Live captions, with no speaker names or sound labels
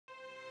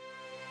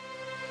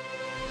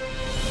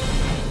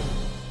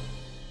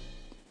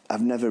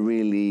I've never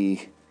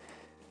really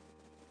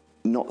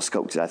not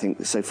sculpted. I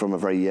think so. From a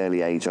very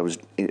early age, I was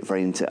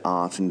very into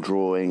art and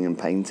drawing and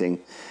painting,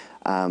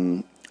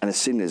 and as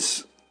soon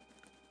as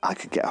I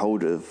could get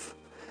hold of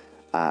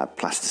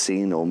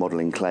plasticine or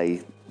modelling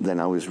clay, then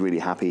I was really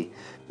happy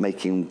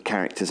making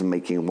characters and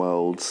making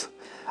worlds.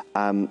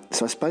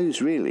 So I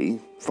suppose really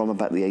from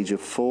about the age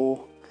of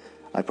 4,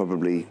 I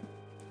probably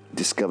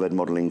discovered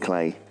modelling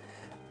clay,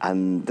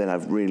 and then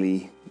I've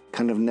really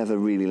kind of never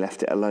really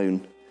left it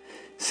alone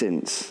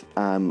since.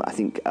 I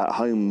think at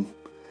home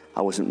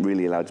I wasn't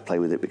really allowed to play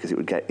with it because it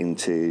would get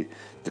into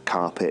the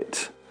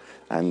carpet,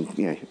 and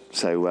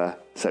so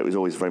it was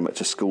always very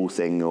much a school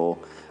thing or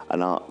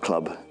an art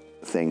club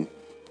thing.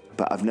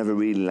 But I've never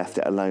really left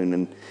it alone,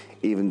 and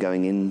even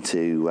going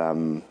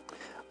into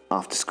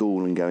after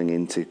school and going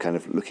into kind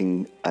of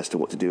looking as to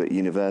what to do at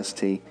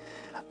university,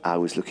 I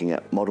was looking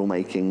at model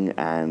making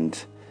and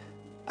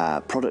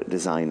product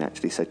design,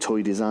 actually, so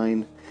toy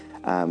design,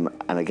 and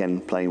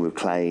again playing with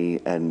clay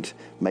and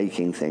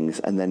making things.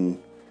 And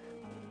then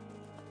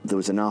there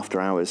was an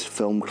after-hours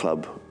film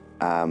club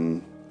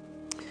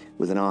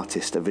with an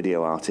artist, a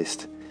video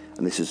artist,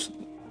 and this is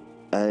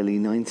early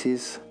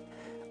 90s.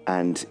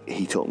 And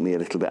he taught me a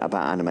little bit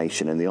about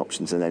animation and the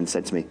options, and then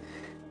said to me,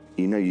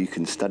 you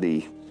can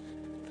study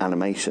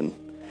animation,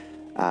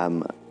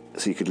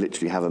 so you could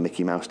literally have a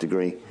Mickey Mouse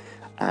degree.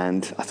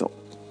 And I thought,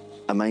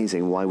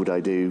 amazing, why would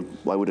I do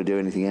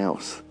anything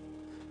else?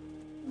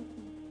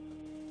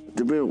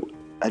 The real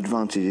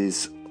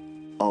advantages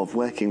of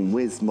working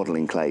with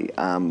modelling clay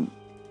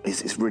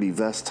is it's really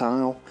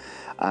versatile.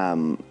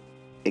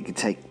 It can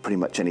take pretty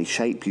much any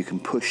shape. You can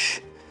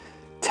push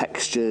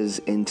textures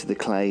into the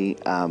clay.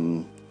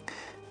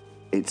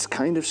 It's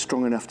kind of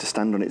strong enough to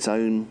stand on its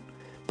own,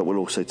 but will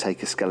also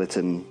take a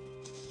skeleton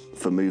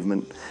for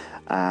movement.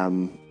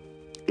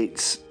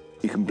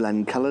 You can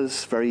blend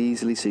colours very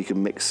easily, so you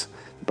can mix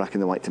the black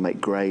and the white to make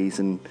greys,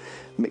 and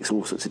mix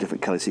all sorts of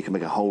different colours, so you can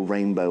make a whole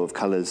rainbow of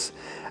colours.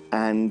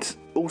 And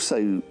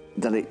also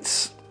that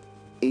it's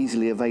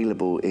easily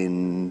available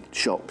in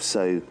shops,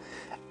 so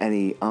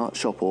any art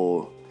shop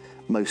or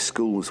most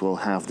schools will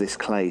have this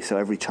clay, so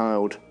every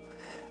child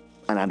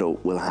and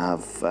adult will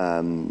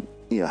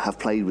have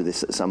played with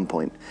this at some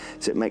point.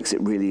 So it makes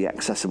it really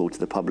accessible to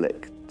the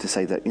public to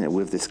say that,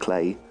 with this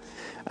clay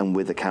and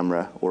with a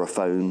camera or a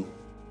phone,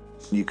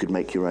 you could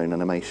make your own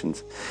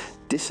animations.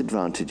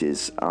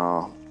 Disadvantages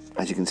are,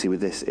 as you can see with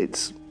this,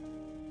 it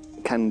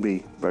can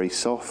be very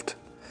soft,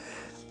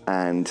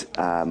 and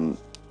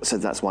so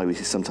that's why we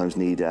sometimes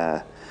need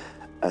a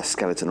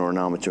skeleton or an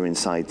armature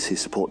inside to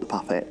support the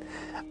puppet.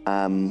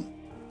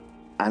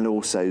 And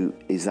also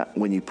is that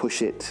when you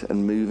push it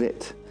and move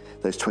it,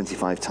 those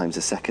 25 times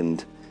a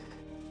second,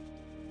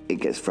 it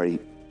gets very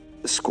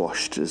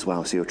squashed as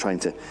well. So you're trying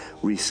to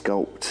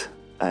resculpt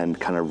and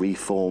kind of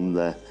reform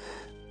the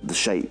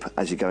shape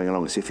as you're going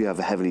along. So if you have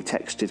a heavily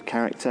textured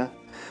character,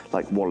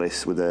 like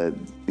Wallace with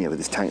with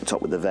his tank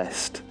top with the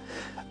vest,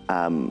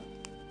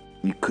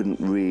 you couldn't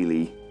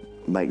really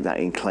make that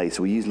in clay.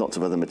 So we use lots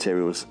of other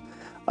materials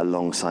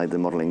alongside the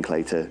modelling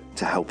clay to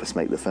help us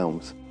make the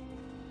films.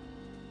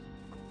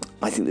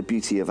 I think the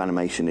beauty of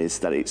animation is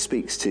that it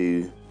speaks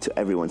to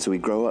everyone. So we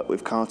grow up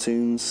with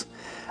cartoons,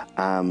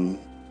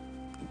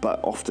 but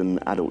often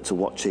adults are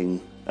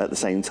watching at the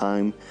same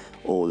time,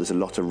 or there's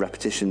a lot of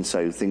repetition,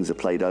 so things are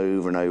played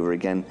over and over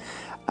again.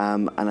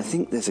 And I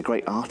think there's a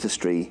great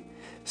artistry,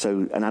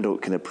 so an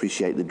adult can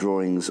appreciate the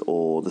drawings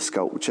or the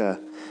sculpture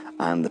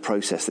and the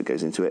process that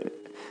goes into it.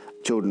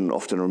 Children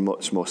often are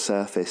much more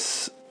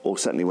surface, or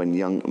certainly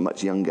when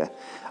much younger,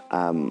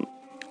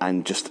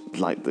 and just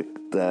like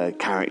the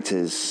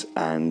characters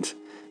and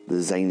the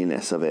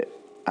zaniness of it.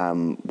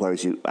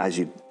 Whereas as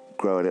you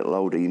grow a little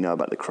older, you know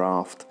about the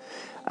craft,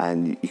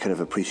 and you kind of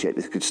appreciate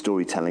the good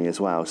storytelling as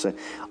well. So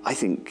I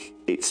think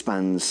it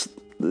spans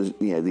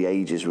the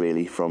ages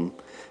really, from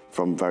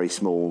very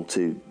small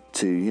to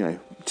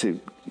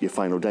your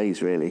final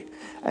days really.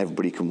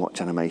 Everybody can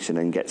watch animation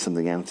and get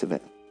something out of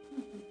it.